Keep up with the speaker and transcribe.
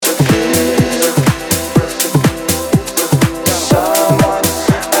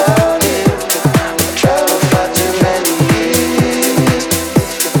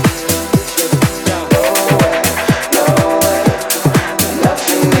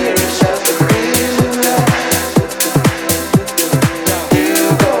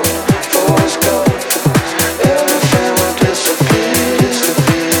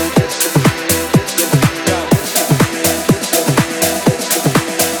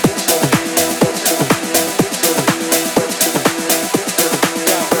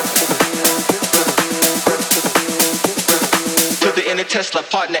Tesla,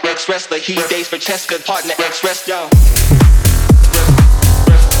 partner ex-wrestler. He dates for Cheska, partner ex-wrestler.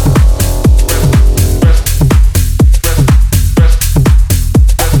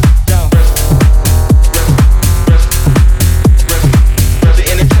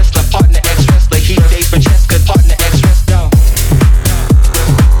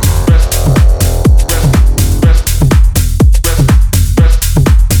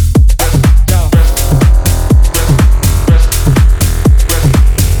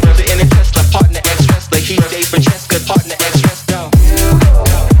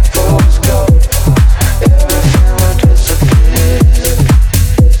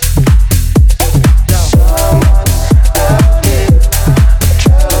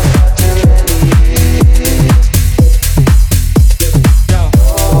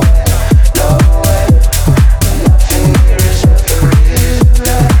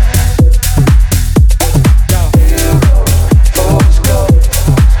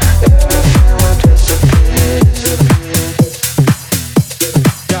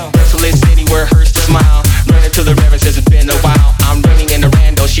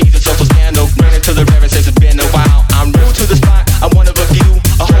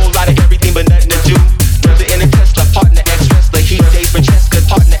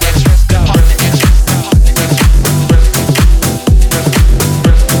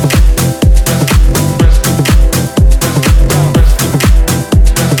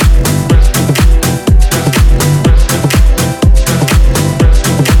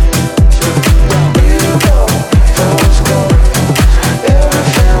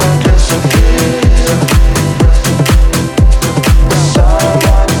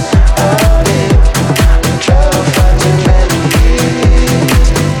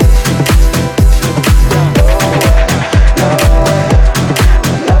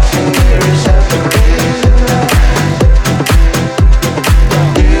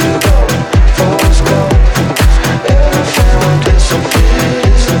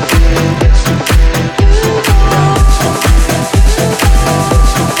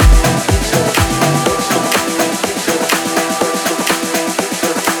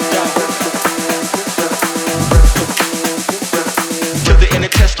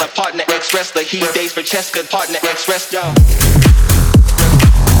 Wrestler, he dates for Cheska, partner ex-wrestler.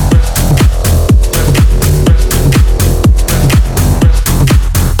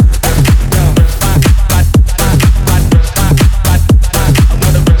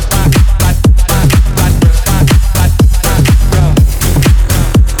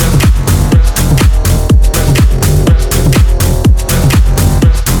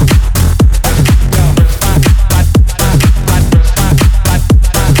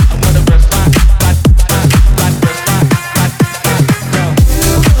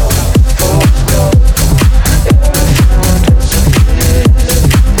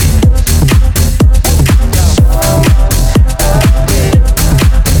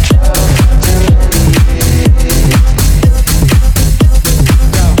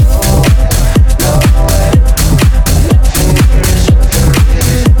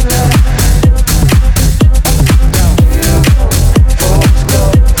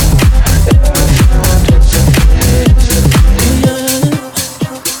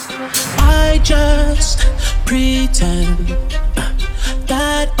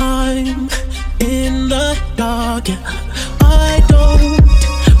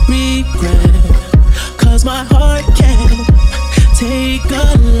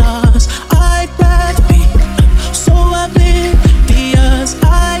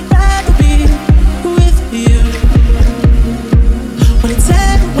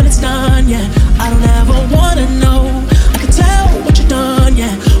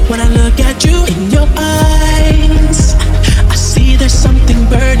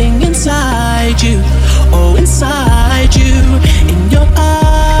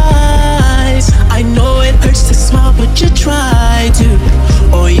 You try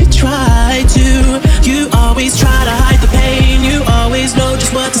to, or you try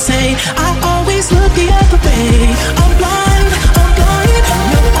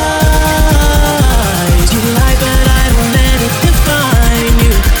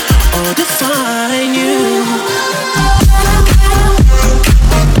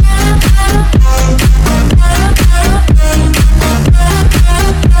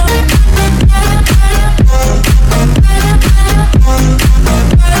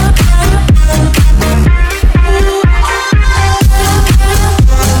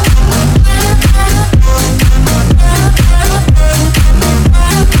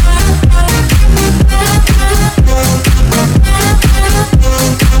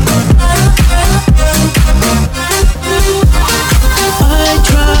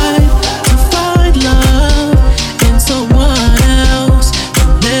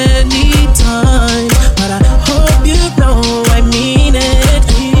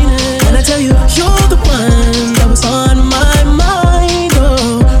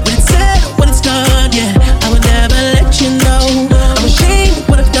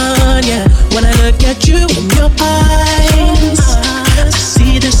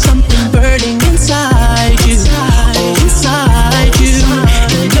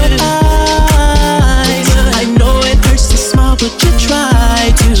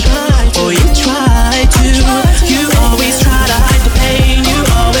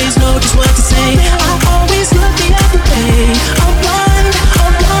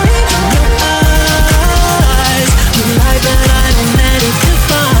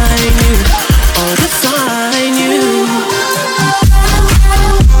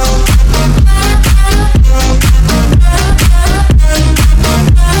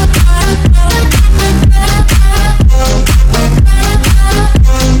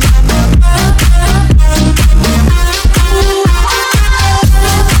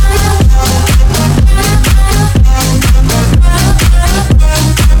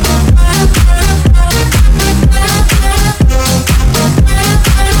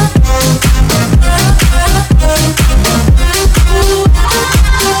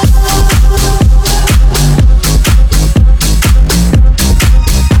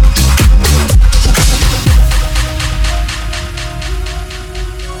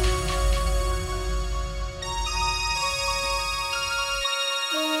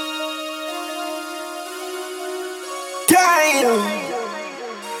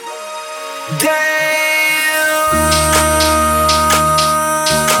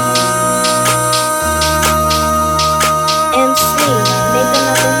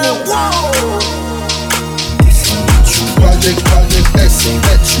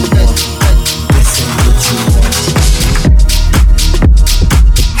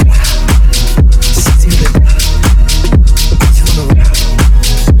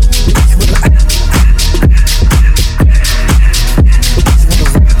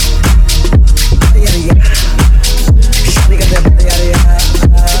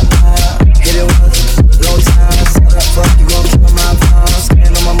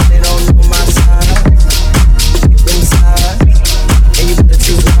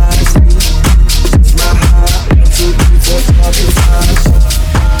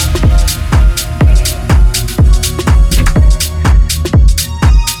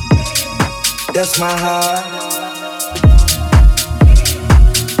That's my heart.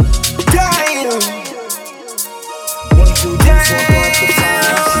 Damn. 1, 2, 3, 4, 5.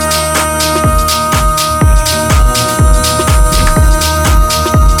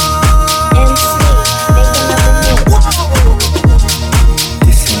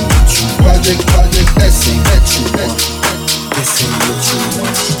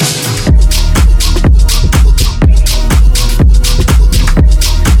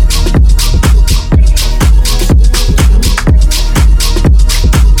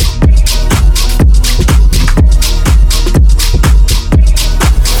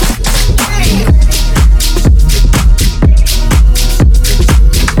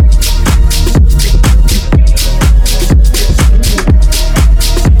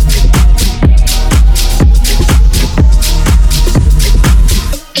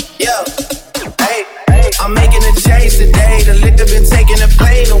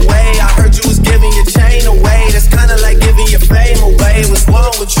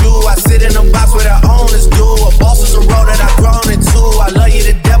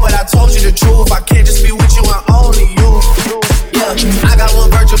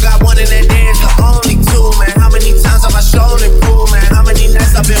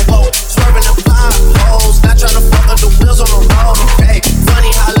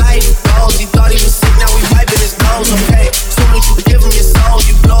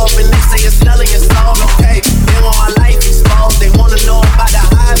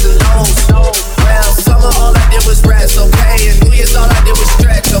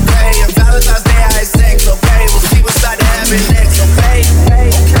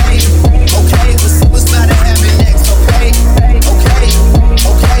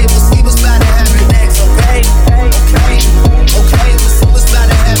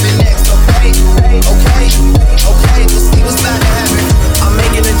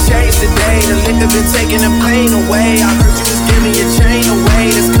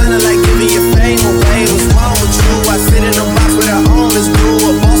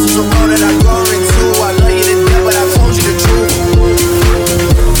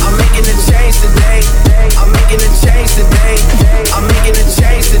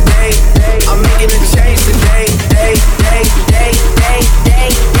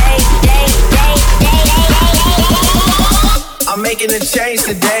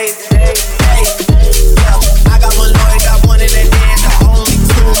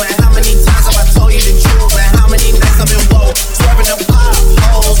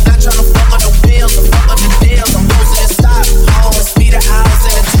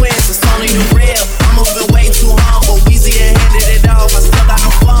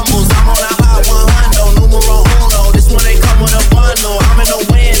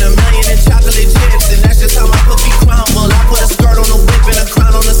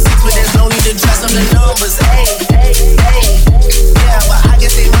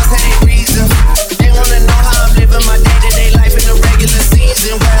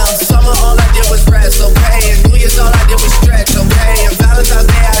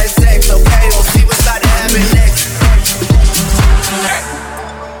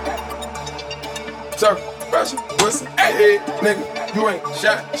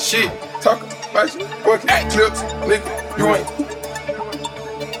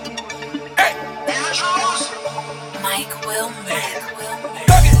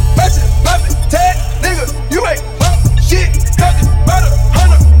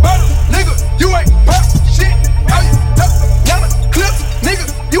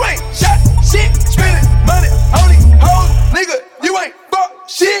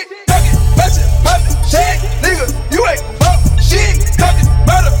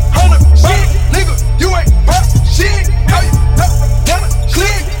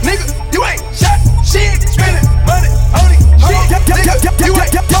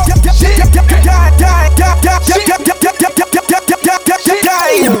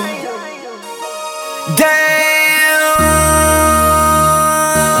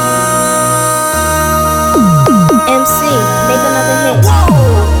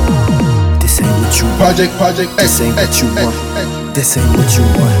 Project, this ain't what you want. This ain't what you want. Project, this ain't what you want. This ain't what you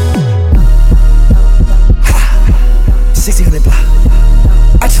want. 1600 block.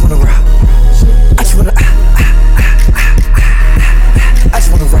 I just wanna rock. I just wanna. I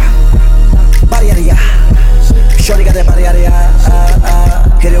just wanna rock. Body yada yada. Shorty got that body yada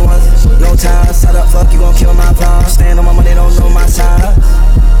yada. Hit it once, no time. Side up, fuck you gon' kill my palm. Stand on my money, don't know my size.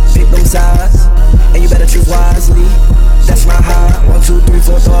 Pick them sides, and you better choose wisely. That's my high. 1, 2, 3,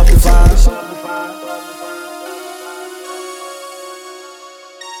 4, 5.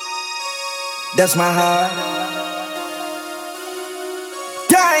 That's my heart.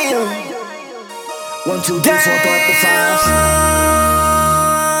 Damn. 1, 2, 3, 4, throw up the 5.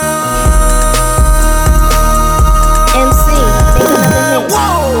 MC, make another hit.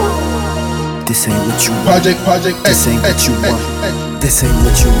 Whoa! This ain't what you want. Project This ain't what you want. X. This ain't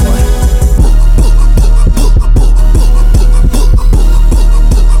what you want.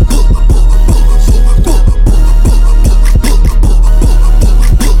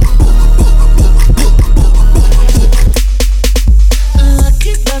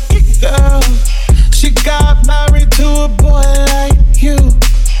 Girl, she got married to a boy like you.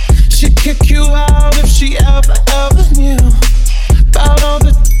 She'd kick you out if she ever knew about all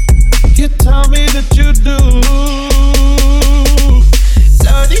the you tell me that you do.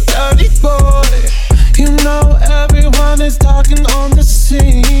 Dirty boy. You know everyone is talking on the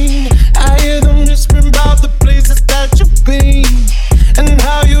scene. I hear them whispering about the places that you've been and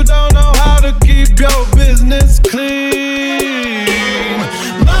how you don't know how to keep your business clean.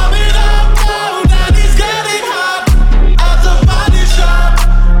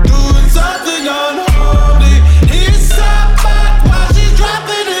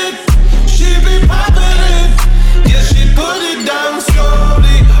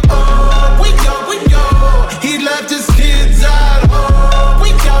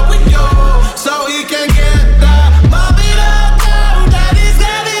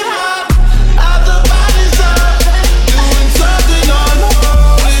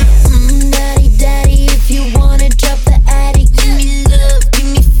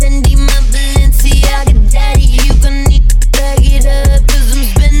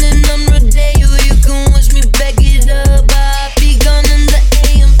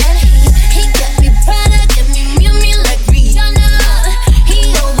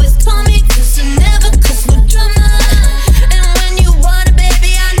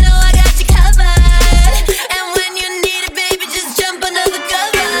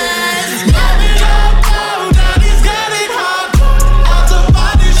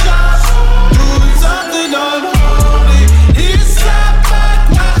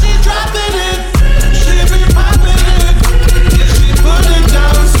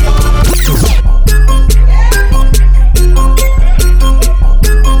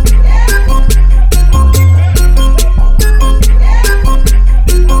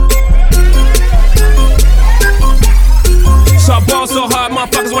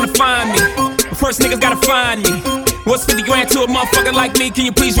 Like me, can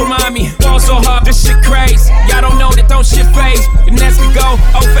you please remind me? Ball so hard, this shit crazy. Y'all don't know that don't shit phase. And as we go,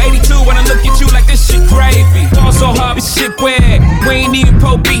 0 for 82 when I look at you like this shit gravy. Ball so hard, this shit weird. We ain't even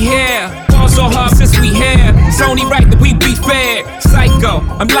Pope be here. Ball so hard since we here. It's only right that we be fair. Psycho,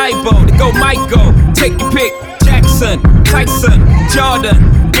 I'm liable to go Michael. Take your pick. Jackson, Tyson, Jordan,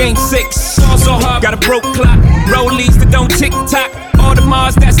 Game 6. Ball so hard, got a broke clock. Rollies that don't tick tock. All the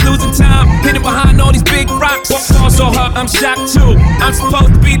Mars that's losing time, hidden behind all these big rocks. Fall so hard, I'm shocked too. I'm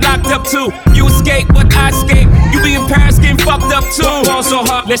supposed to be locked up too. You escape, but I escape. You be in Paris getting fucked up too. Fall so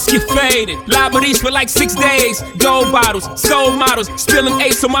hard, let's get faded. Liberties for like 6 days. Gold bottles, soul models, spilling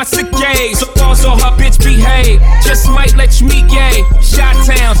ace on my sick days. So fall so hard, bitch, behave. Just might let you meet gay. Shot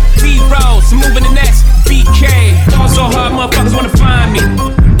towns, B-rolls, moving the next BK. Fall so hard, motherfuckers wanna find me.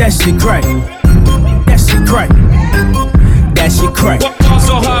 That shit crack. That shit crack. That shit crack. Fall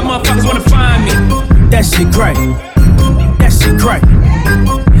so hard, motherfuckers wanna find me. That shit crack. That shit crack.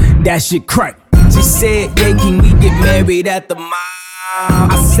 That shit crack. She said, yeah, can we get married at the mall?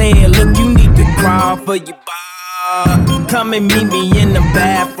 I said, look, you need to crawl for your bar. Come and meet me in the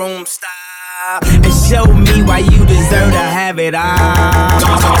bathroom style and show me why you deserve to have it all.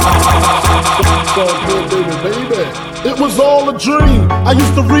 It was all a dream. I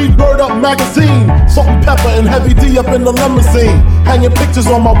used to read Word Up magazine. Salt-N-Pepa and Heavy D up in the limousine, hanging pictures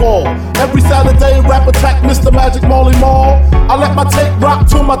on my wall. Every Saturday, rap attack Mr. Magic Marley Marl. I let my tape rock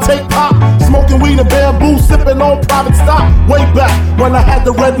till my tape pop. Smoking weed and bamboo, sipping on private stock. Way back when I had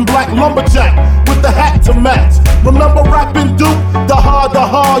the red and black lumberjack with the hat to match. Remember rapping Duke? The hard.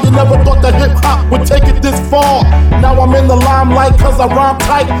 You never thought that hip hop would take it this far. Now I'm in the limelight cause I rhyme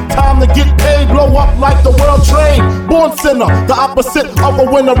tight. Time to get paid, blow up like the world trade. Born sinner, the opposite of a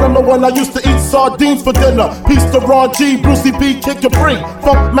winner. Remember when I used to eat sardines for dinner? Peace to Ron G, Brucey B, Kid Capri,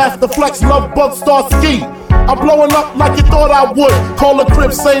 Funk Master Flex, Love Bug, Star Ski. I'm blowing up like you thought I would. Call a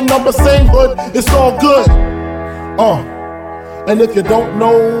crib, same number, same hood. It's all good. And if you don't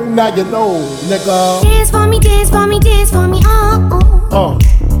know, now you know, nigga. Dance for me, dance for me, dance for me, oh.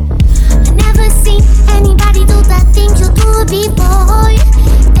 I never seen anybody do the things you do before.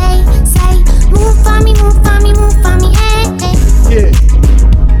 They say, move for me, move for me, move for me, hey, hey.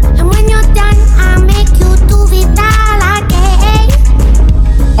 Yeah. And when you're done, I'll make you do it all again.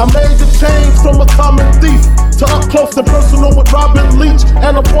 I made the changed from a common thief to up close and personal with Robin Leach.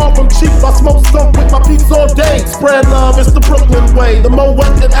 And I'm far from cheap, I smoke skunk with my peeps all day. Spread love, it's the Brooklyn way. The Moet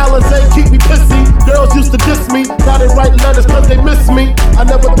and Alizé keep me pissy. Girls used to diss me, now they write letters cause they miss me. I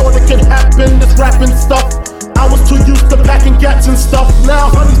never thought it could happen, this rapping stuff. I was too used to packing gats and stuff.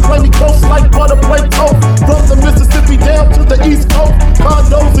 Now honeys play me close like butter play toast. From the Mississippi down to the East Coast.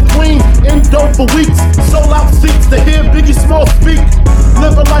 Condos in Queens, in dope for weeks. Sold out seats to hear Biggie Small speak.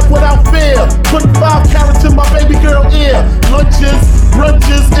 Living life without fear. Putting 5 carats in my baby girl ear. Lunches,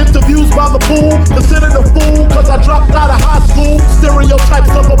 brunches, interviews by the pool. Considered a fool cause I dropped out of high school.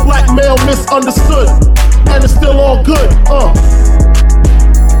 Stereotypes of a black male misunderstood. And it's still all good,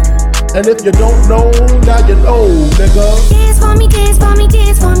 And if you don't know, now you know, nigga. Dance for me, dance for me,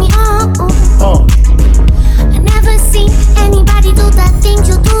 dance for me, I never seen anybody do the things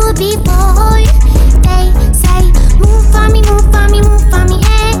you do before. They say, move for me, move for me, move for me,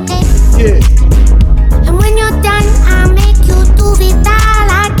 Yeah. And when you're done, I'll make you do it all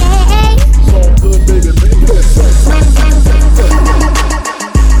again. It's all good, baby, baby.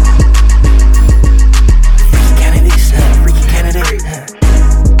 Freaky candidate.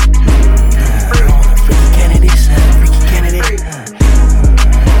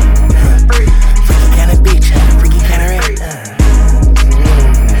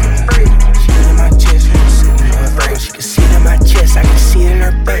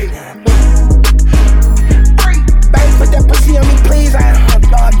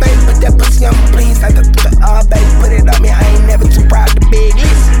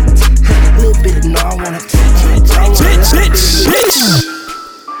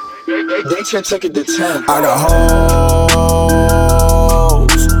 Take it to 10. I got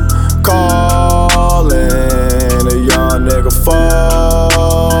hoes calling a young nigga phone.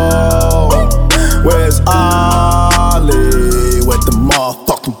 Where's Ollie with the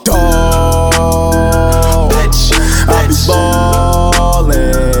motherfucking dog? I be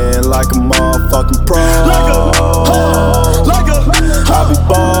ballin' like a motherfucking pro. I be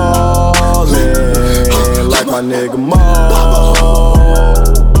ballin' like my nigga Mo.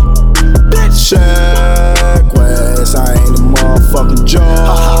 Check West, I ain't a motherfucking joke.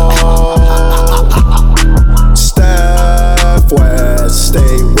 Steph West,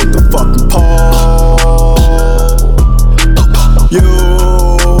 stay with the fucking pole. You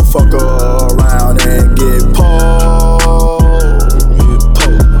fuck around and get pulled.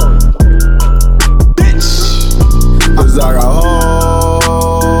 Bitch, 'cause I got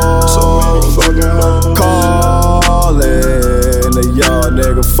hoes, so many fucking hoes calling a young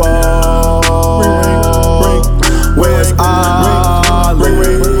nigga phone. Where's Ollie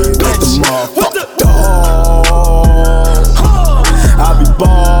with the motherfucking dog? I be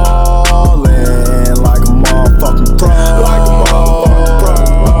ballin' like a motherfucking pro.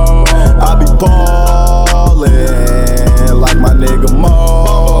 I be ballin' like my nigga Mo.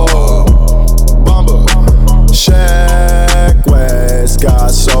 Shaq West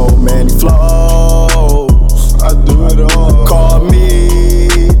got so many flows. I do it all. Call me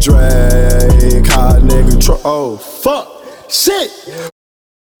Drake, hot nigga oh, fuck, shit.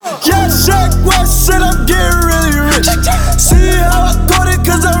 Yeah, Shaq West said I'm getting really rich. See how I got it,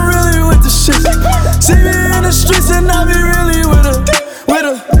 cause I'm really with the shit. See me in the streets and I be really with a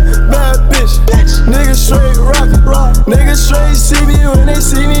bad bitch. Niggas straight rockin', niggas straight see me. When they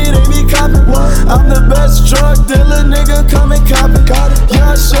see me, they be coppin'. I'm the best drug dealer, nigga, come and coppin'.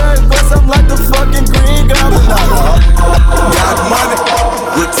 Young Shaq West, I'm like the fucking Green Goblin. Got money,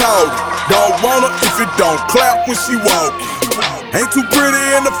 retarded. Don't want her if it don't clap when she walk. Ain't too pretty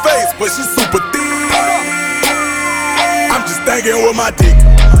in the face, but she super thick. I'm just thinking with my dick.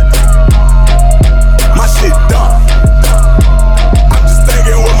 My shit done. I'm just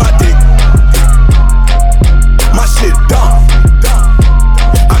thinking with my dick. My shit done.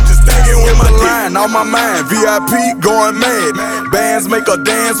 I'm just thinking with my line on my mind. VIP going mad. Bands make her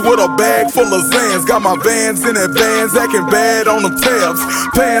dance with a bag full of Zans. Got my Vans in advance, acting bad on them tabs.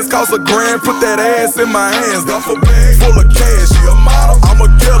 Pants cost $1,000, put that ass in my hands. Duffel bag full of cash, she a model. I'ma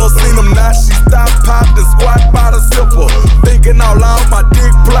get her, seen them now. She stop, popped and squat by the zipper. Thinking out loud, my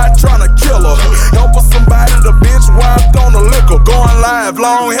dick plot, tryna kill her. Help her somebody, the bitch wiped on the liquor. Going live,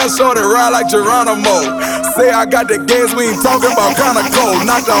 long hair, shorty ride like Geronimo. Say I got the gas, we ain't talking about kinda cold.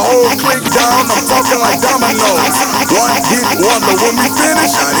 Knock the whole clique down, I'm talking like dominoes. One hit wonder when we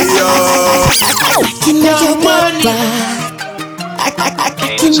finish, I can make your bed rock.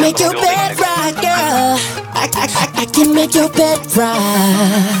 I can make your bed rock, girl. I can make your bed rock.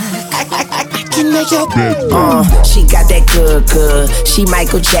 I can can make your She got that good. She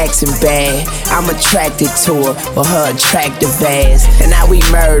Michael Jackson bad. I'm attracted to her for her attractive ass. And now we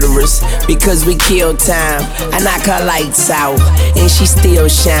murderers because we kill time. I knock her lights out and she still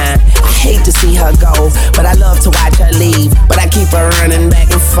shine. I hate to see her go, but I love to watch her leave. But I keep her running back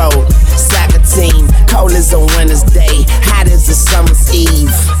and forth. Soccer team, cold as a winter's day, hot as a summer's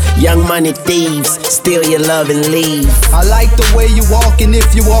eve. Young money thieves, steal your love and leave. I like the way you walkin'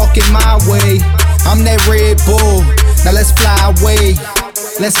 if you walkin' my way. I'm that Red Bull, now let's fly away.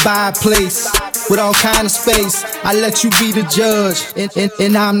 Let's buy a place with all kind of space. I let you be the judge,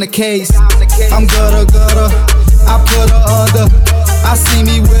 and I'm the case. I'm gutter, I put her under. I see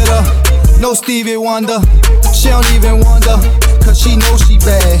me with her, no Stevie Wonder. She don't even wonder, cause she knows she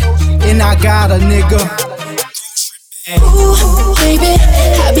bad, and I got a nigga. Ooh, baby,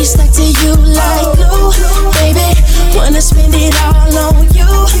 I be stuck to you like glue. Baby, wanna spend it all on you.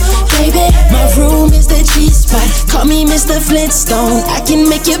 Baby, my room is the G-spot. Call me Mr. Flintstone. I can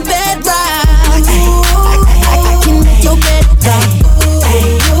make your bed rock. I can make your bed rock.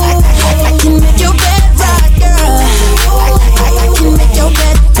 I can make your bed rock, girl. I can make your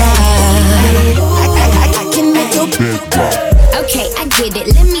bed rock. I can make your bed rock. Okay, I get it.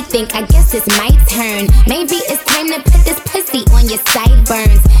 Let me think. I guess it's my turn. Maybe it's time to put this pussy on your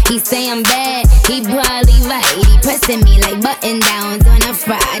sideburns. He say I'm bad. He probably right. He pressing me like button downs on a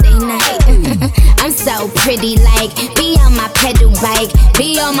Friday night. I'm so pretty, like be on my pedal bike,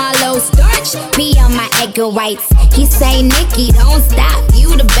 be on my low starch, be on my egg whites. He say, Nikki, don't stop.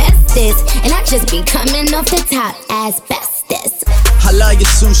 You the bestest, and I just be coming off the top as bestest. I love your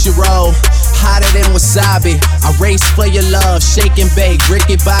sushi roll, hotter than wasabi. I race for your love, shake and bake,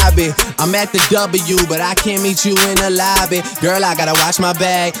 Ricky Bobby. I'm at the W, but I can't meet you in the lobby. Girl, I gotta watch my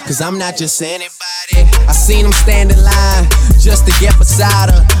bag, cause I'm not just anybody. I seen him stand in line, just to get beside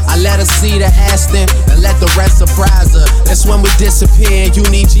her. I let her see the Aston, and let the rest surprise her. That's when we disappear, you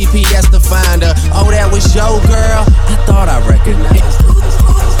need GPS to find her. Oh, that was your girl? I thought I recognized her.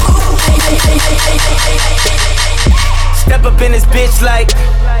 Step up in this bitch like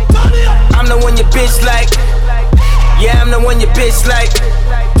I'm the one your bitch like. Yeah, I'm the one your bitch like.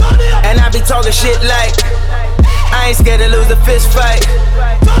 And I be talking shit like I ain't scared to lose a fist fight.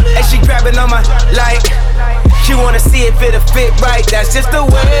 And she grabbing on my like she wanna see if it'll fit right. That's just the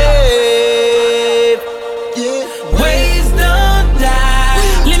wave. Waves don't die.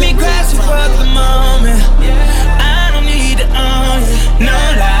 Let me grasp you for the moment. I don't need to own you, no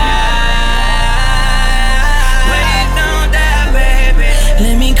lie.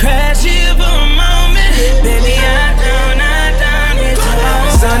 Let me crash here for a moment. Baby, I don't need to.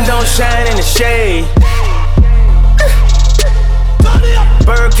 Sun don't shine in the shade.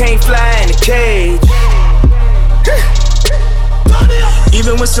 Bird can't fly in the cage.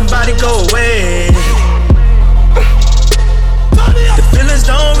 Even when somebody go away, the feelings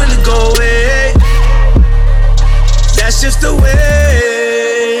don't really go away. That's just the way.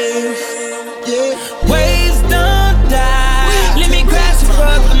 Waves don't die. Let me grasp you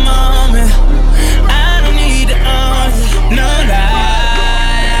for the moment. I don't need to own you, no lie.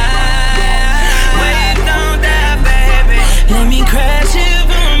 Waves don't die, baby. Let me crash you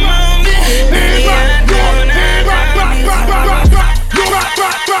for a moment. Baby, I don't need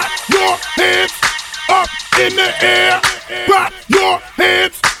your hands up in the air. Rock your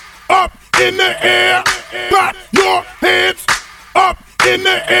hands up in the air. Rock your hands up in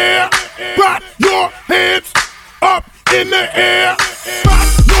the air. Rock your hands up in the air.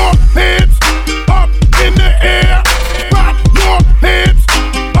 Rock your hands up in the air. Rock your hands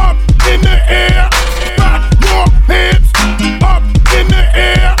up in the air. Rock your hands up in the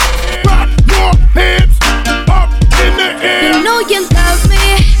air. Rock your hands up in the air. You know you love me,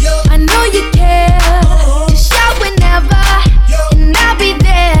 I know you care. Just shout whenever, and I'll be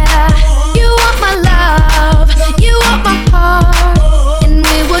there. You want my love, you want my heart, and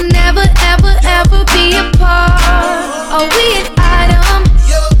we will never, ever, ever be apart. Are we an item?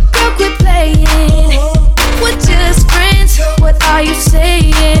 Girl, quit playing. We're just friends, what are you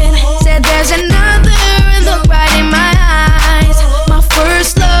saying? Said there's another and look right in my eyes. My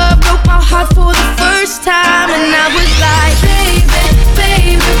first love broke my heart for the first time, and I was like, baby,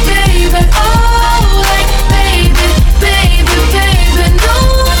 baby, baby, oh, like, baby, baby, baby, no,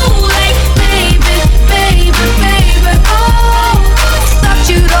 like, baby, baby, baby, oh, thought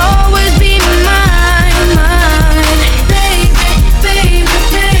you'd always be mine, mine, baby, baby,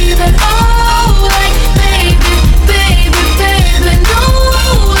 baby, oh, like, baby, baby, baby, no,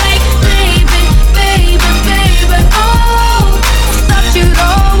 like, baby, baby, baby, oh, thought you'd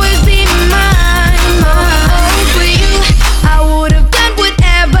always be mine, mine. For you,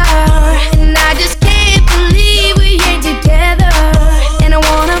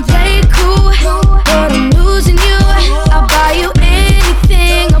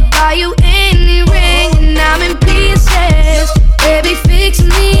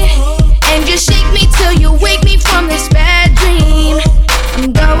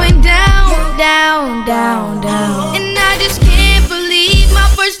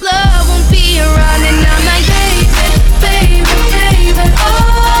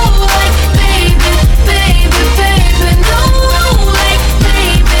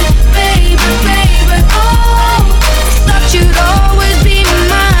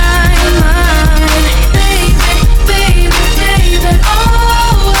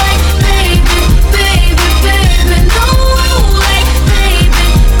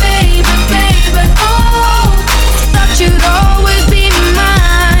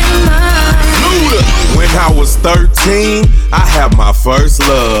 have my first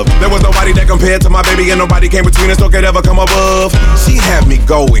love. There was nobody that compared to my baby, and nobody came between us, no could ever come above. She had me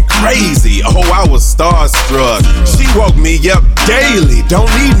going crazy, oh, I was starstruck. She woke me up daily, don't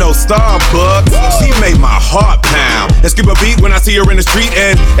need no Starbucks. She made my heart pound and skip a beat when I see her in the street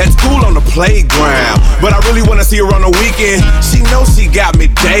and at school on the playground. But I really wanna see her on the weekend. She knows she got me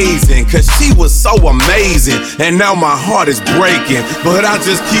dazing, cause she was so amazing. And now my heart is breaking, but I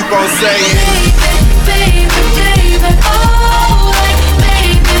just keep on saying, baby, baby, baby, oh, like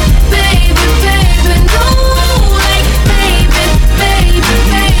baby, baby, baby, no, like baby, baby,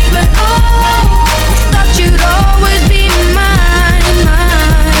 baby, oh, thought you'd always be mine,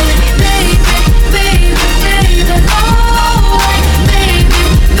 mine, baby, baby, baby, oh, like baby,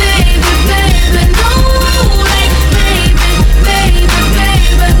 baby, baby, no, like baby, baby,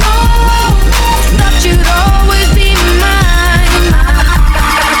 baby, oh, thought you'd always be mine.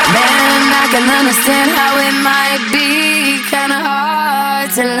 Man, I can understand how it might be kinda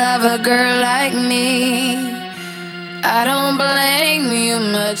hard to love a girl like me. I don't blame you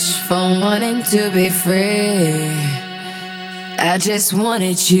much for wanting to be free. I just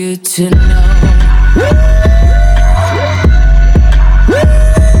wanted you to know.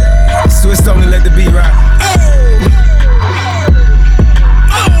 Swiss only let the beat rock.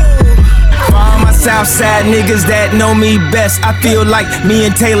 For all my Southside niggas that know me best, I feel like me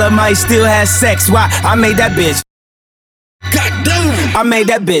and Taylor might still have sex. Why? I made that bitch. Goddamn! I made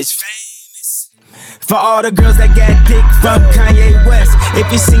that bitch famous. For all the girls that got dick from Kanye West, if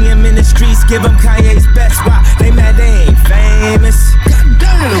you see him in the streets, give him Kanye's best. Why? They mad they ain't famous.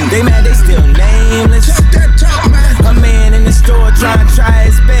 Goddamn! They mad they still nameless. Talk that talk, man. A man in the store trying to try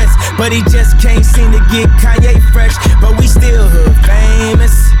his best, but he just can't seem to get Kanye fresh. But we still hood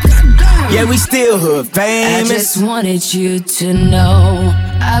famous. Yeah, we still hood famous. I just wanted you to know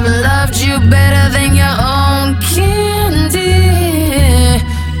I've loved you better than your own candy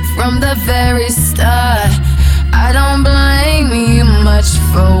from the very start. I don't blame you much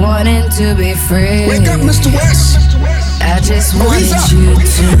for wanting to be free. Wake up, Mr. West. I just wanted you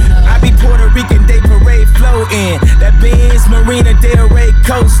to know. I be Puerto Rican Day Parade floating. That Benz Marina Del Rey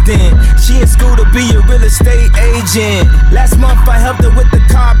coasting. She in school to be a real estate agent. Last month I helped her with the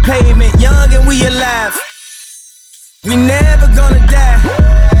car payment. Young and we alive. We never gonna die.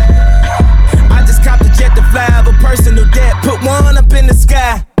 I just copped a jet to fly over personal debt. Put one up in the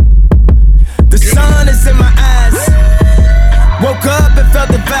sky. The sun is in my eyes. Woke up and felt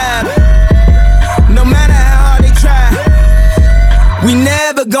the vibe. No matter how hard they try, we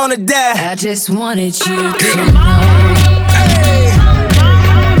never gonna die. I just wanted you to know.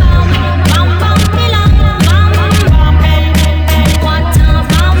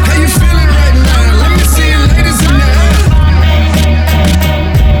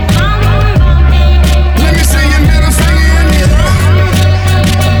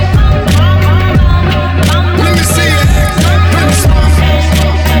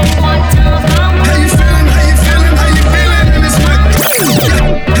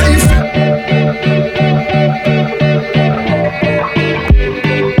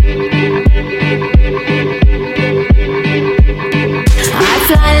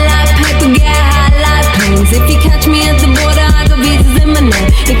 If you catch me at the border, I got visas in my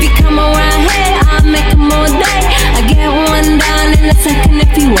name. If you come around here, I'll make them all day. I get one down in a second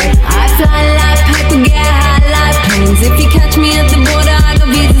if you wait. I fly like paper, get high like planes. If you catch me at the border, I got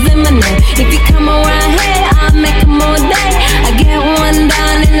visas in my name. If you come around here, I'll make them all day. I get one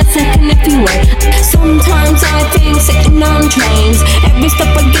down in a second if you wait. Sometimes I think sitting on trains. Every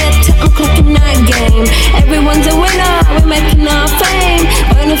step I get to, I'm clocking that game. Everyone's a winner, we're making our fame.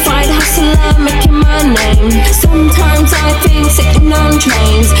 Bonafide hustler, making my name. Sometimes I think sitting on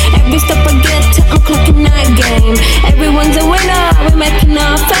trains. Every step I get to, I'm clocking that game. Everyone's a winner, we're making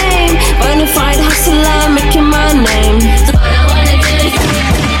our fame. Bonafide hustler, making my name. So all I wanna do is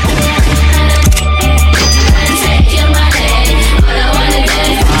take your money. All I wanna do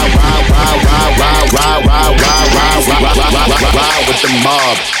is ride with the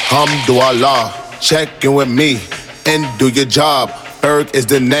mob. Alhamdulillah, check in with me and do your job. Berg is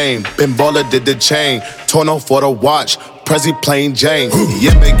the name, Ben Baller did the chain, Torno for the watch, Prezi plain Jane.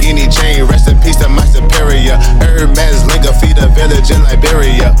 Yamagini chain, rest in peace to my superior. Hermes Linga feed a village in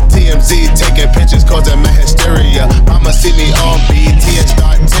Liberia. TMZ taking pictures causing my hysteria. Mama see me on BET and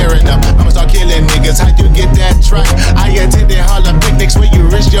start tearing up. I'ma start killing niggas, how you get that track? I attended Harlem picnics where you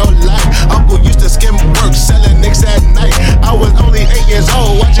risk your life. Uncle used to skim work, selling nicks at night. I was only 8 years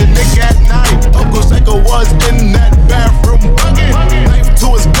old, watching Nick at night. Uncle Psycho was in that bathroom bugging. Knife to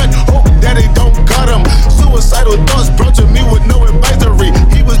his gut, hope daddy don't cut him. Suicidal thoughts brought to me with no advisory.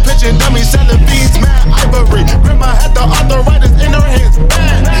 He was pitching dummies, selling beans, mad ivory. Grandma had the arthritis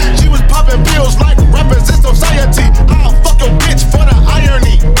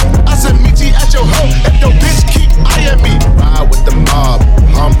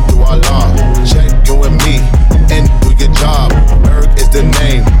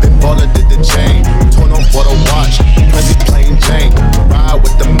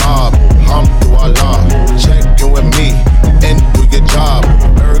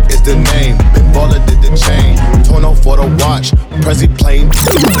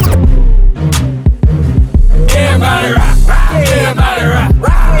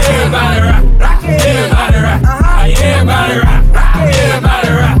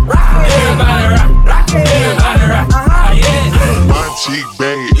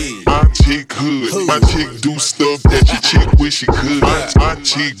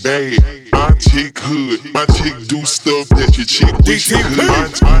bad, my chick hood. My chick do stuff that your chick wish she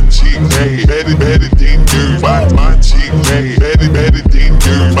could. My chick bad, better than dirt. My chick bad, better than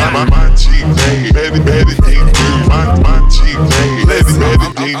dirt. My chick bad, better than dirt. My chick bad,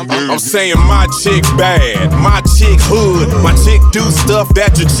 better than dirt. I'm saying my chick bad, my chick hood. My chick do stuff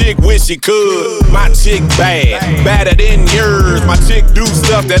that your chick wish she could. My chick bad, badder than yours. My chick do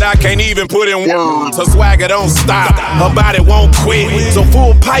stuff that I can't even put in words. Her swagger don't stop, her body won't quit. So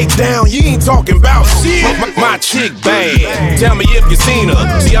full pipe down, you ain't talking about shit. My chick bad, tell me if you seen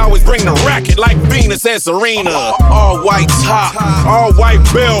her. She always bring the racket like Venus and Serena. All white top, all white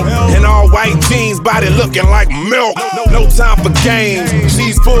belt, and all white jeans, body looking like milk. No time for games,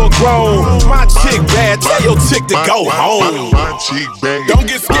 she's full grown. My chick bad, tell your chick to go home. My chick bad, don't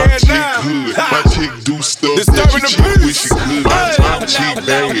get scared now. My chick do stuff that your chick wish she could. My chick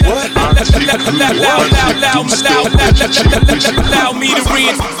bad, my chick good. Allow me to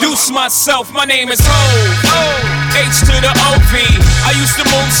reintroduce myself. My name is Ho, H to the OV. I used to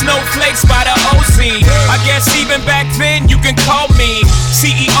move snowflakes by the OC. I guess even back then you can call me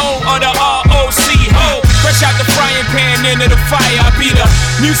CEO of the ROC. Ho, fresh out the frying pan into the fire. I be the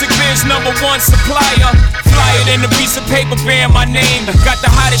music biz #1 supplier. Flyer than a piece of paper bearing my name. Got the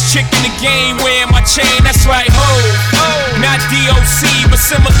hottest chick in the game wearing my chain. That's right, Ho. Not DOC, but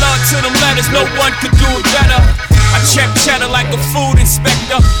similar to the letters. No one could do it better. I check cheddar like a food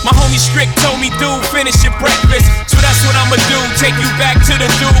inspector. My homie Strick told me, dude, finish your breakfast. So that's what I'ma do, take you back to the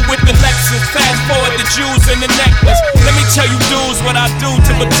dude with the Lexus. Fast forward the jewels and the necklace. Let me tell you dudes what I do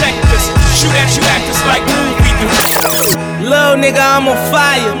to protect us. Shoot at you actors like movie dudes. Little nigga, I'm on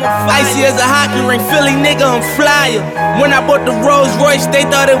fire. Icy as a hockey ring, Philly nigga, I'm flyer. When I bought the Rolls Royce, they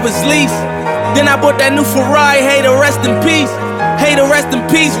thought it was lease. Then I bought that new Ferrari, hey, to rest in peace. Hey, to rest in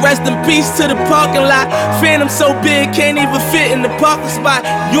peace to the parking lot. Phantom so big, can't even fit in the parking spot.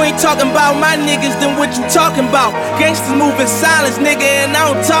 You ain't talking about my niggas, then what you talking about? Gangsters move in silence, nigga, and I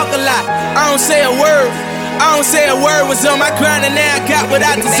don't talk a lot. I don't say a word. I don't say a word, was on my grind and now I got what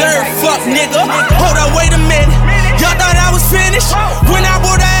I deserve. Fuck nigga, hold up, wait a minute. Y'all thought I was finished? When I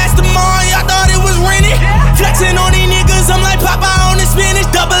bought the Aston Martin, y'all thought it was rented? Flexing on these niggas, I'm like Papa on the spinach.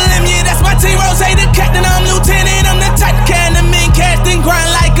 Double M, yeah, that's my team. Rose, the captain, I'm lieutenant. I'm the type of can the men cast and grind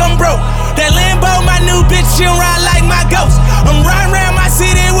like I'm broke. That Lambo, my new bitch, she'll ride like my ghost. I'm riding around my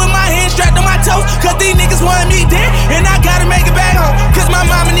city with my hands strapped on my toes. Cause these niggas want me dead, and I gotta make it back home. Cause my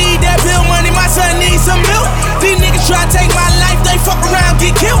mama need that bill money, my son needs some milk. These niggas try to take my life, they fuck around,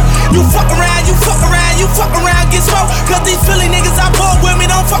 get killed. You fuck around, you fuck around, you fuck around, get smoked. Cause these Philly niggas I bought with me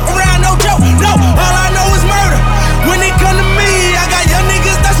don't fuck around, no joke. No, all I know is murder. When it come to me, I got young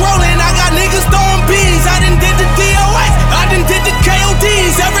niggas that's rolling. I got niggas throwing bees. I done did the DOS, I done did the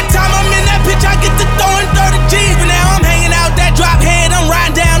KODs. Every time I'm in that bitch, I get to throwing 30 G's. But now I'm hanging out that drop head, I'm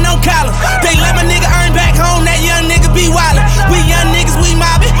riding down no collar. They let my nigga earn back home, that young nigga be wildin'. We young niggas, we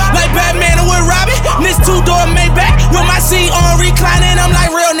mobbin', like Batman and with Robin. This two-door Maybach with my seat on reclining. I'm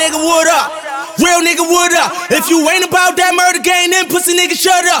like, real nigga, what up? Real nigga, what up? If you ain't about that murder game, then pussy nigga,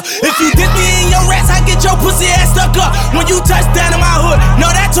 shut up. If you dip me in your rats, I get your pussy ass stuck up. When you touch down in my hood, no,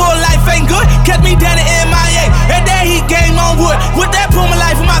 that tour life ain't good. Catch me down in MIA, and that heat game on wood. With that Puma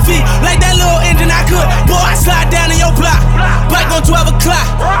life on my feet, like that little engine I could. Boy, I slide down in your block, bike on 12 o'clock.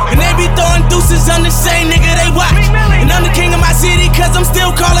 And they be throwing deuces on the same nigga they watch. And I'm the king of my city, cause I'm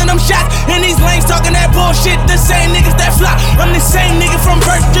still calling them shots. And these lanes talking that bullshit, the same niggas that flop. I'm the same nigga from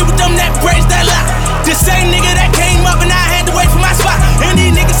Birch Street with them that braids that lock. The same nigga that came up and I had to wait for my spot. And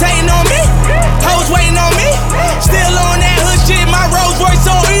these niggas hating on me, hoes waiting on me. Still on that hood shit, my Rolls Royce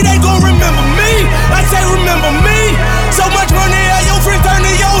on E, they gon' remember me. I say remember me. So much money, all your friends turn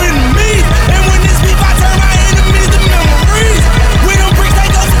to your enemies. And when this beef, I turn my enemies to memories. We them bricks, they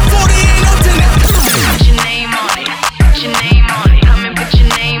go for 40, ain't no tenant. Put your name on it, put your name on it. Come and put your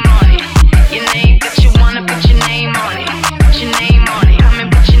name on it. Your name, but you wanna put your name on it. Put your name on it, come and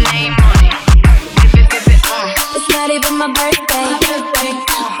put your name on it. It's not even my birthday,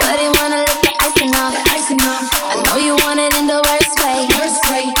 but he wanna lick the icing off. I know you want it in the worst way.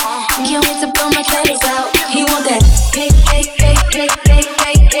 Can't wait to blow my candles out. He want that cake, cake, cake, cake, cake,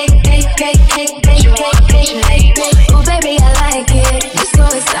 cake, cake, cake, cake, cake, cake, cake, cake. Oh baby, I like it. You're so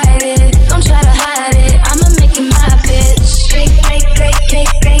excited. Don't try to hide it. I'ma make it my bitch. Cake, cake, cake,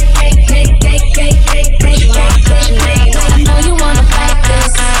 cake, cake, cake, cake, cake, cake, cake, cake, cake. I know you wanna fight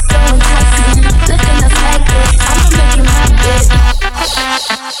this. So enticing. Looking up like this. I'ma make you my bitch.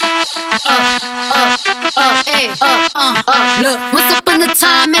 Look, once upon a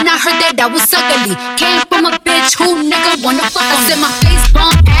time and I heard that I was ugly. Came from a bitch who nigga wanna fuck. I said my face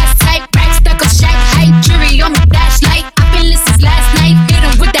bomb, ass tight, rack stuck up shack height, jury on the flashlight. I've been listening last night, hit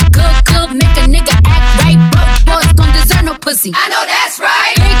him with that pussy. I know that's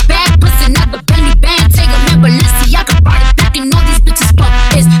right. Big bag pussy, never Benny Band. Take a man, Balenciaga body back and all these bitches fuck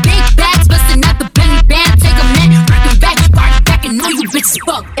is big bags bustin' at the Benny Band. Take a man, rockin' back, body back and all you bitches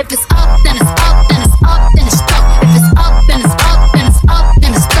fuck. If it's up, then it's up, then it's up, then it's stuck. If it's up, then it's up, then it's up,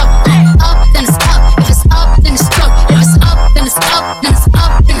 then it's stuck. Up, then it's up. If it's up, then it's stuck. If it's up, then it's up, then it's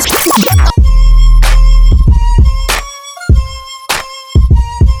up, then it's stuck.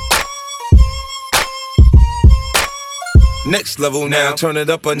 Next level now, turn it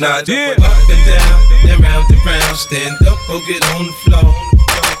up a notch. Yeah. Up and down, and round and round. Stand up or get on the floor.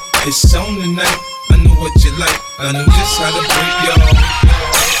 It's on tonight. I know what you like. I know just how to break y'all.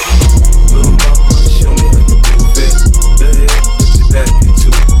 Little mama, show me how you do it. Go ahead, put your back into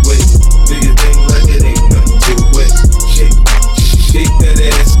it. Do your thing like it ain't nothing to it. Shake that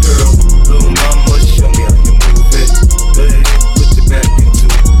ass, girl. Little mama, show me how you move it. Go ahead, put your back into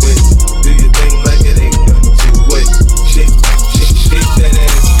it. Do your thing like it ain't nothing to it. Shake that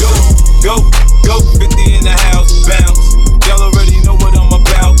ass, go, 50 in the house, bounce. Y'all already know what I'm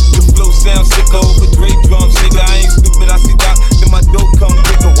about. The flow sounds sick over Dre drums, nigga. I ain't stupid, I see Doc, then my dope come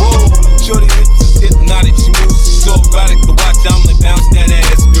with the whoa. Shorty hits hypnotic, she moves, she's so erotic to watch. I'm like bounce that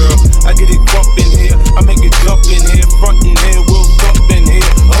ass, girl. I get it crump in here, I make it jump in here, front in here, we'll thump in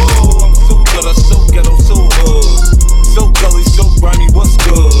here. Oh, I'm so good, so ghetto, so hood, so gully, so grimy. What's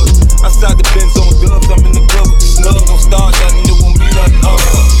good? Outside the Benz on dubs, I'm in the club with the snubs on stars, I knew it won't be nothing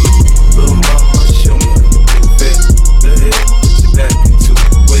other. Little mama, show me how you move it. Go ahead, put your back into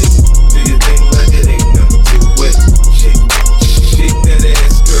it. Do your thing like it ain't nothing to it. Shake that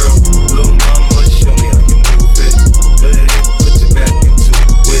ass, girl. Little mama, show me how you move it. Go ahead, put your back into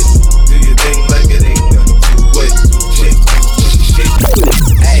it. Do your thing like it ain't nothing to it. Shake.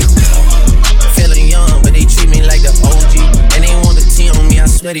 Hey, feeling young, but they treat me like the OG. And they want the T on me, I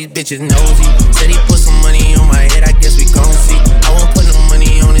swear these bitches nosy. Said he put some money on my head, I guess we gon' see. I won't put no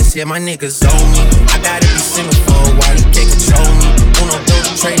money on his head, my niggas owe me. I gotta be single for a while, he can't control me. Uno, those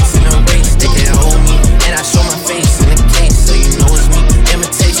traits in the race, they can't hold me. And I show my face in the case, so you know it's me.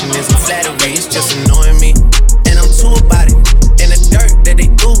 Imitation isn't flattery, it's just annoying me. And I'm too about it. And the dirt that they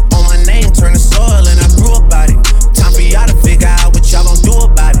do on my name turn to soil, and I grew about it. Time for y'all to figure out what y'all gon' do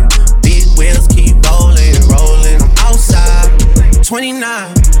about it. Big wheels keep rolling, rolling. I'm outside, 29,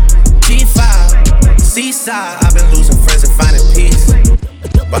 G5, Seaside. I've been losing friends and finding peace,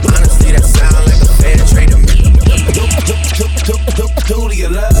 but honestly that sound like a fair trade to me. Who do you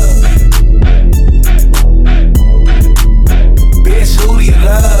love? Bitch, who do you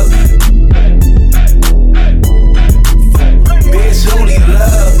love? Bitch, who do you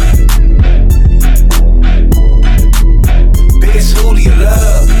love? Bitch, who do you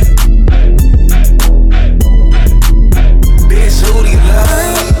love? Bitch, who do you love?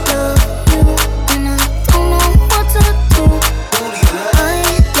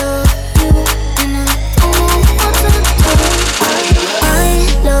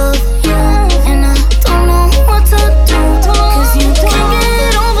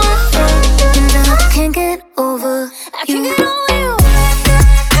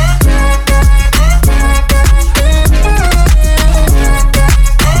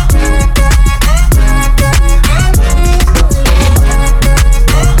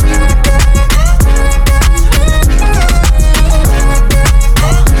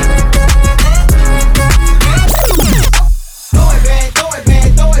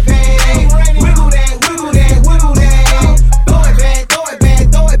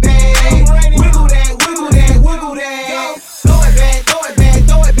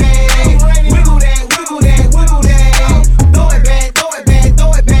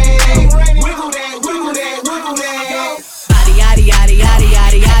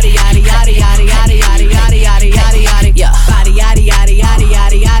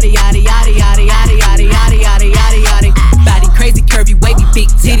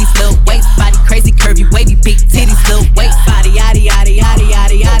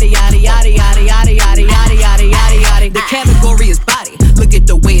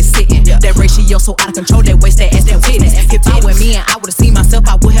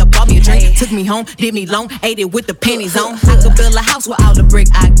 Home, did me long, ate it with the pennies on. I could build a house with all the brick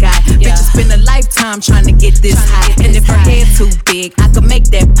I got. Bitches spend a lifetime trying to get this high. And if her head too big, I could make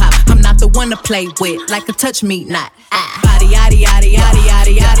that pop. I'm not the one to play with, like a touch me not. Body yaddy yaddy yaddy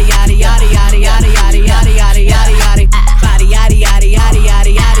yaddy yaddy yaddy yaddy yaddy yaddy yaddy yaddy yaddy yaddy yaddy. Body yaddy yaddy yaddy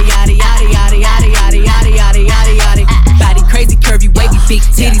yaddy yaddy yaddy yaddy yaddy yaddy yaddy yaddy yaddy yaddy yaddy. Body crazy curvy wavy big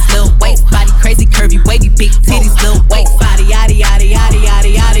titties little waist. Body crazy curvy wavy big titties little waist. Body yaddy yaddy yaddy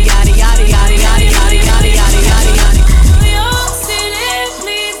yaddy yaddy yaddy yaddy yaddy.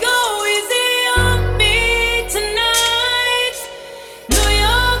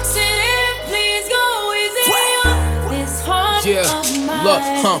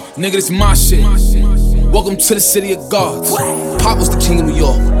 Nigga, this my shit. Welcome to the city of gods. Pop was the king of New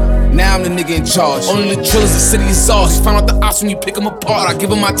York. Now I'm the nigga in charge. Only the drillers, the city is ours. Found out the ops when you pick them apart. I give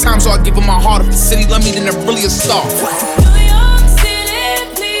them my time, so I give them my heart. If the city love me, then they're really a star.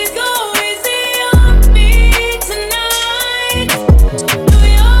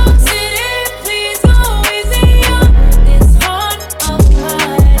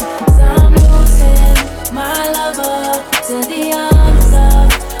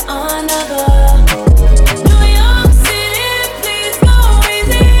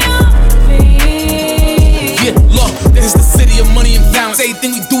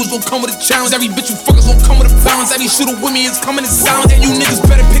 Everything we do is gon' come with a challenge. Every bitch you fuck is gon' come with a balance. Every shooter with me is coming in silence. And you niggas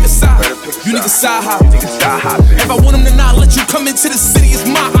better pick a side. You niggas side hop. If I want them to not let you come into the city, it's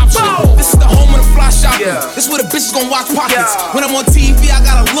my option. This is the home of the fly shopping. This is where the bitches gon' watch pockets. When I'm on TV, I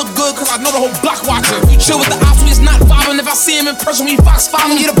gotta look good, cause I know the whole block watching. We chill with the ops, we just not vibing. If I see him in person, we Fox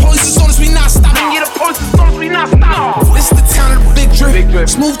 5 him. Yeah, the police as soon as we not stopping. This is the town of the big drip.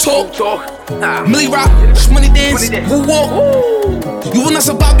 Smooth talk. Millie Rock, Money Dance, Woo Walk. You will not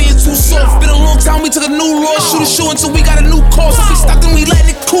survive being too soft. Been a long time, we took a new law. Shoot a show until we got a new call. So we stopped and we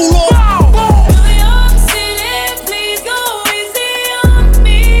letting it cool off.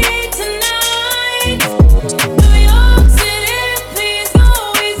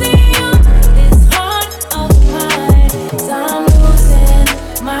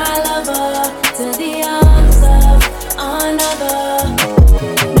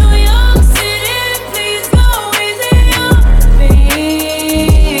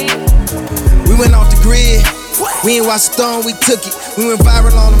 We ain't watched Stone, we took it. We went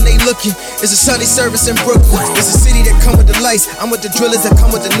viral on them, they looking. It's a Sunday service in Brooklyn. It's a city that come with the lights. I'm with the drillers that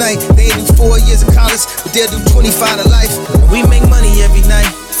come with the night. They ain't do 4 years of college, but they'll do 25 to life. We make money every night.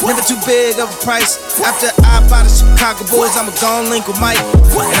 Never too big of a price. After I buy the Chicago Bulls, I'ma go and link with Mike.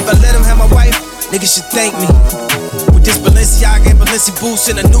 And if I let him have my wife, niggas should thank me. With this Balenciaga and Balenci boots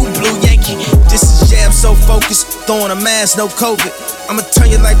and a new blue Yankee. This is jam so focused, throwing a mask, no COVID. I'ma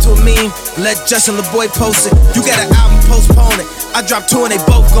turn your life to a meme, let Justin LeBoy post it. You got an album, postpone it. I dropped 2 and they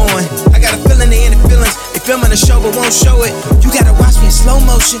both going. I got a feeling they in the feelings. They filming the show but won't show it. You gotta watch me in slow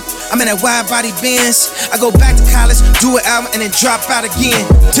motion. I'm in that wide body Benz. I go back to college, do an album and then drop out again.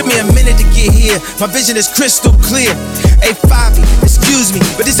 Took me a minute to get here. My vision is crystal clear. Hey Fabi, excuse me,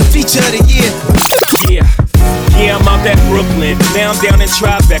 but it's a feature of the year. Yeah, I'm out at Brooklyn. Now I'm down in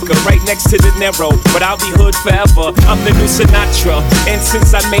Tribeca, right next to the Narrow. But I'll be hood forever. I'm the new Sinatra. And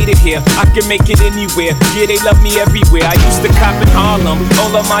since I made it here, I can make it anywhere. Yeah, they love me everywhere. I used to cop in Harlem.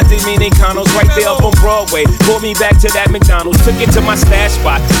 All of my Dominicanos right there up on Broadway. Pulled me back to that McDonald's. Took it to my stash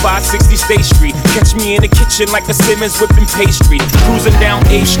spot, 560 State Street. Catch me in the kitchen like a Simmons whipping pastry. Cruising down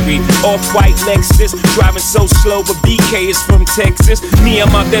A Street, off-white Lexus. Driving so slow, but BK is from Texas. Me,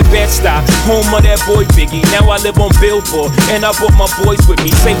 I'm out that Bed-Stuy, home of that boy Biggie. Now I live on Billboard, and I brought my boys with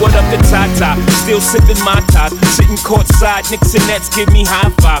me. Say what up to Tata, still sipping my ties. Sitting courtside, Knicks and Nets give me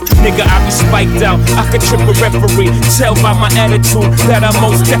high five. Nigga, I be spiked out, I could trip a referee. Tell by my attitude that I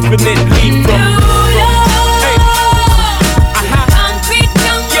most definitely from.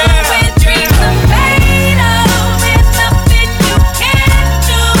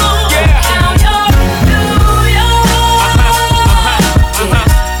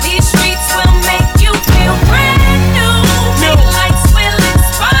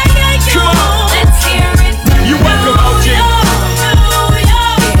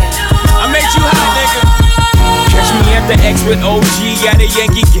 With OG at a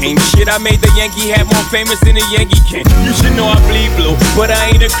Yankee game. Shit, I made the Yankee hat more famous than the Yankee King. You should know I bleed blue, but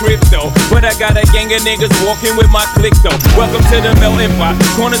I ain't a crypto. But I got a gang of niggas walking with my click though. Welcome to the melting pot.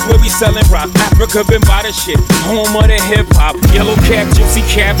 Corners where we selling rock. Africa been by the shit. Home of the hip hop. Yellow cap, gypsy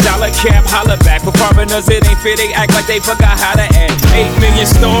cap, dollar cap, holla back. For foreigners it ain't fair, they act like they forgot how to act. 8 million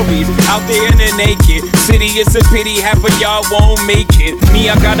stories out there in the naked city. It's a pity half of y'all won't make it. Me,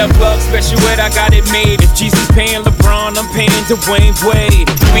 I got a plug special ed, I got it made. If Jesus paying LeBron, I'm paying Dwayne Wade.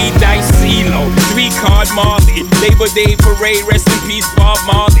 3 dice CeeLo, 3 card Marley. Labor Day parade, rest in peace Bob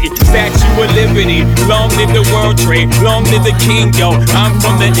Marley. Statue of Liberty, long live the World Trade, long live the King, yo. I'm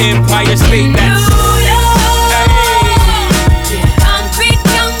from the Empire State, that's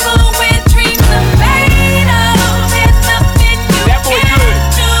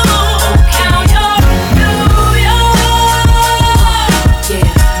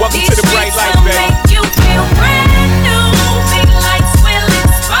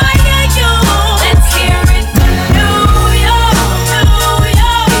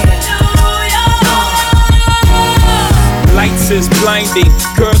blinding.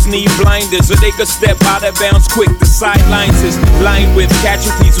 Girls need blinders so they could step out of bounds quick. The sidelines is lined with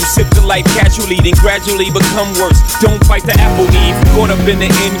casualties who sip the life casually, then gradually become worse. Don't fight the apple eve, caught up in the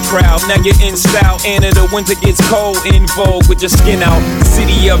in crowd. Now you're in style, and in the winter gets cold. In vogue with your skin out.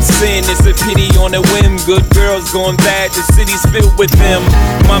 City of sin, it's a pity on a whim. Good girls going bad, the city's filled with them.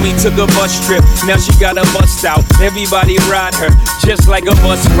 Mommy took a bus trip, now she got a bust out. Everybody ride her, just like a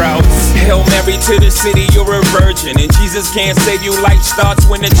bus route. Hail Mary to the city, you're a virgin, and Jesus can't save you. Life starts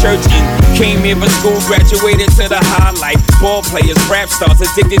when the church in. Came here for school, graduated to the highlight. Ball players, rap stars,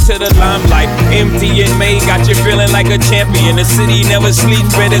 addicted to the limelight. Empty in May, got you feeling like a champion. The city never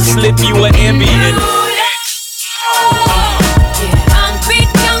sleeps, better slip you an Ambien.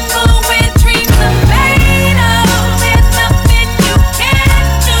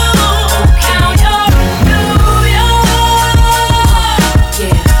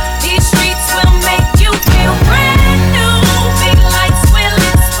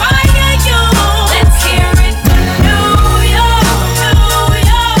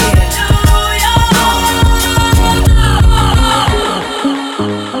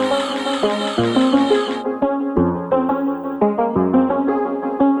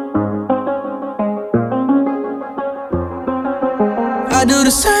 I do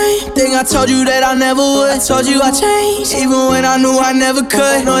the same thing I told you that I never would. I told you I changed, even when I knew I never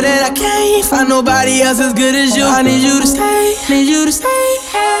could. Know that I can't find nobody else as good as you. I need you to stay, need you to stay.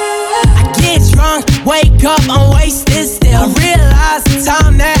 I get drunk, wake up, I'm wasted still. I realize the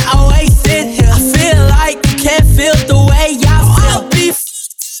time that I wasted here. I feel like you can't feel the way I feel. I'll be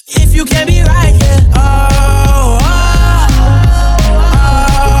if you can't be right here.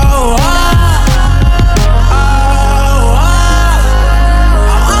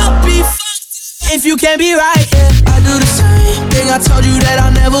 If you can't be right, yeah. I do the same thing I told you that I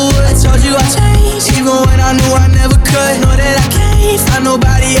never would. I told you I changed, even when I knew I never could. Know that I can't find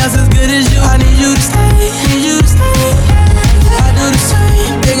nobody else as good as you. I need you to stay, need you to stay. I do the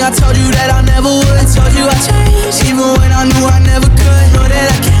same thing I told you that I never would. I told you I changed, even when I knew I never could. Know that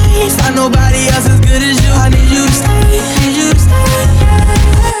I can't find nobody else as good as you. I need you to stay, need you to stay.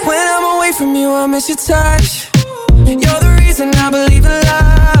 When I'm away from you, I miss your touch. You're the reason I believe in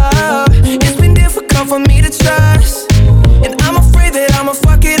love. It's been difficult for me to trust, and I'm afraid that I'ma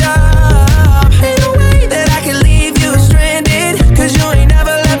fuck it up. Ain't no way that I can leave you stranded, cause you ain't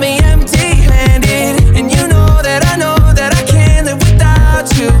never left me empty-handed. And you know that I can't live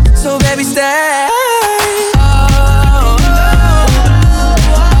without you. So baby, stay.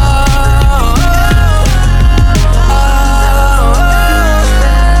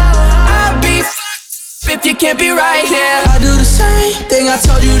 If you can't be right here, I do the same thing I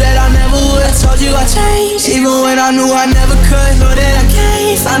told you that I never would. I told you I changed, even when I knew I never could. Know that I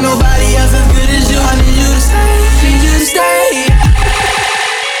can't find nobody else as good as you. I need you to stay, need you to stay.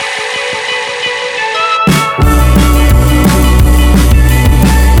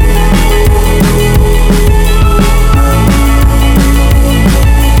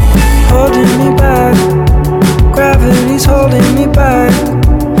 Holding me back, gravity's holding me back.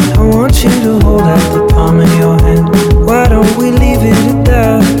 I want you to hold out the palm of your hand. Why don't we leave it at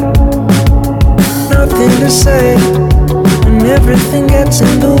that? Nothing to say, and everything gets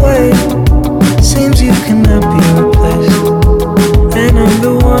in the way. Seems you cannot be replaced, and I'm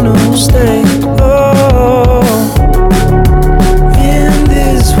the one who'll stay. Oh, in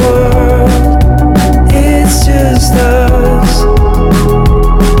this world, it's just us.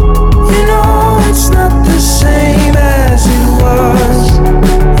 You know it's not the same as it was.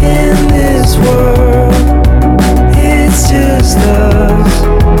 In this world, it's just us.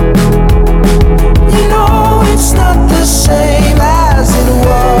 You know it's not the same as it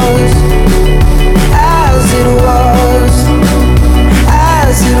was. As it was.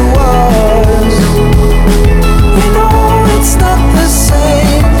 As it was. You know it's not the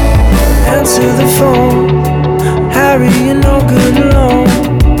same. Answer the phone. Harry, you're no good alone.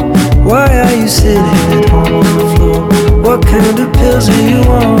 Why are you sitting at home on the floor? What kind of pills are you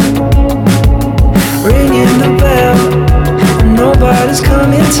on? Ringing the bell, and nobody's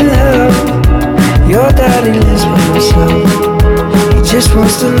coming to help. Your daddy lives by himself. He just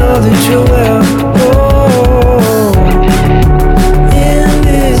wants to know that you're well. Oh, in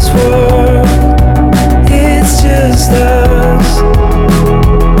this world, it's just us.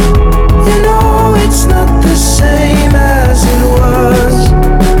 You know it's not the same as it was.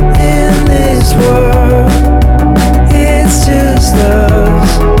 In this world, it's just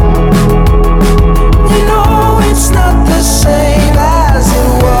us. You know it's not the same as it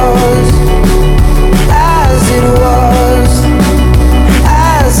was. As it was.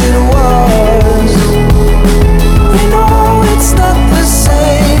 As it was. You know it's not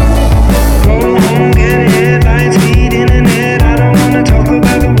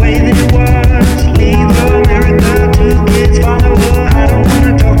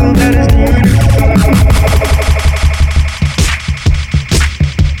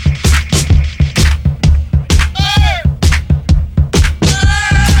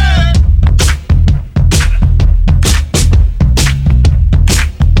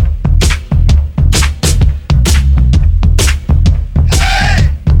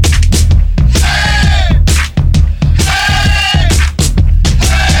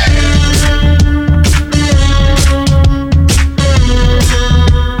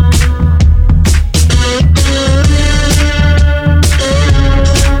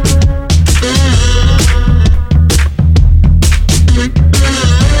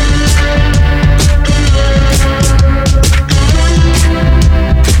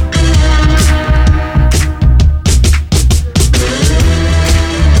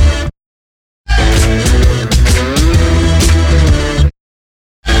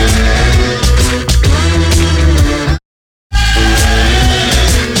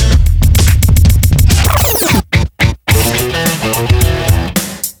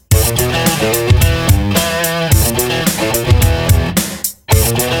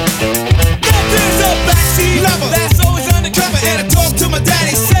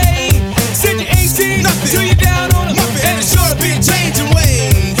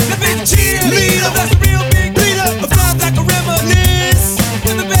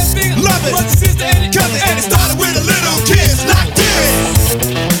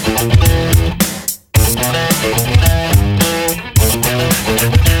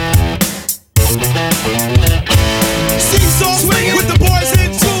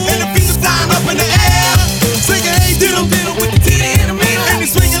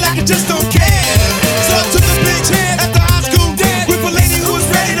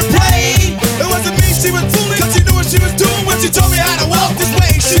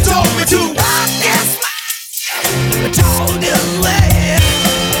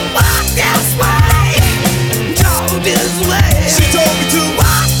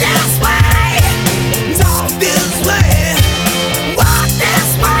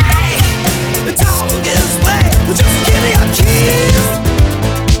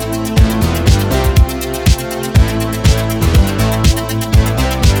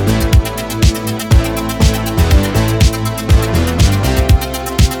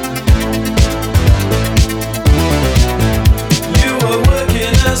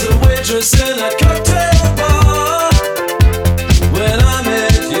waitress in a cocktail bar. When I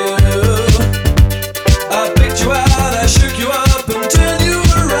met you, I picked you out, I shook you up and turned you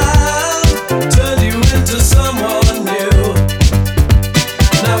around, turned you into someone new.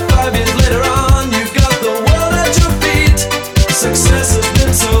 Now 5 years later on, you've got the world at your feet. Success has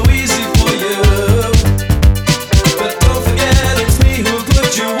been so easy for you, but don't forget it's me who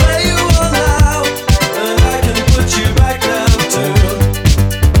put you where you are now, and I can put you back down too.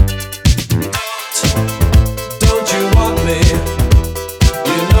 Don't you want me?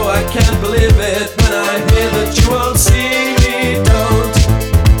 You know I can't believe it when I hear that you won't see me.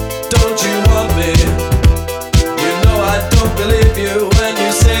 Don't you want me? You know I don't believe you when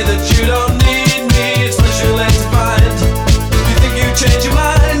you say that you don't need me. It's much too late to find. You think you change your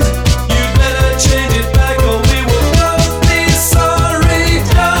mind? You better change it back or we will both be sorry.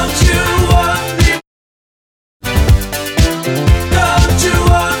 Don't you want me? Don't you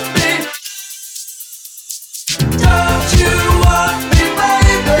want me? Don't you want me,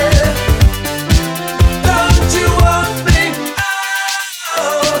 baby? Don't you want me?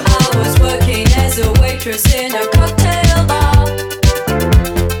 I was working as a waitress in a cocktail bar.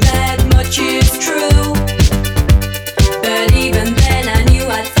 That much is true. But even then I knew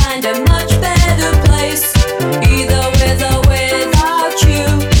I'd find a much better place, either with or without you.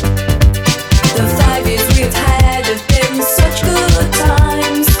 The 5 years we've had have been such good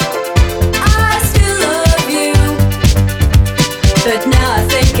times. I still love you, but now I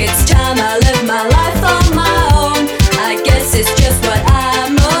think it's time I live my life on my own. I guess it's just what I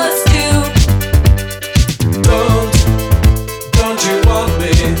must do. Don't you want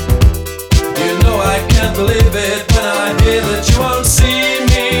me? You know I can't believe it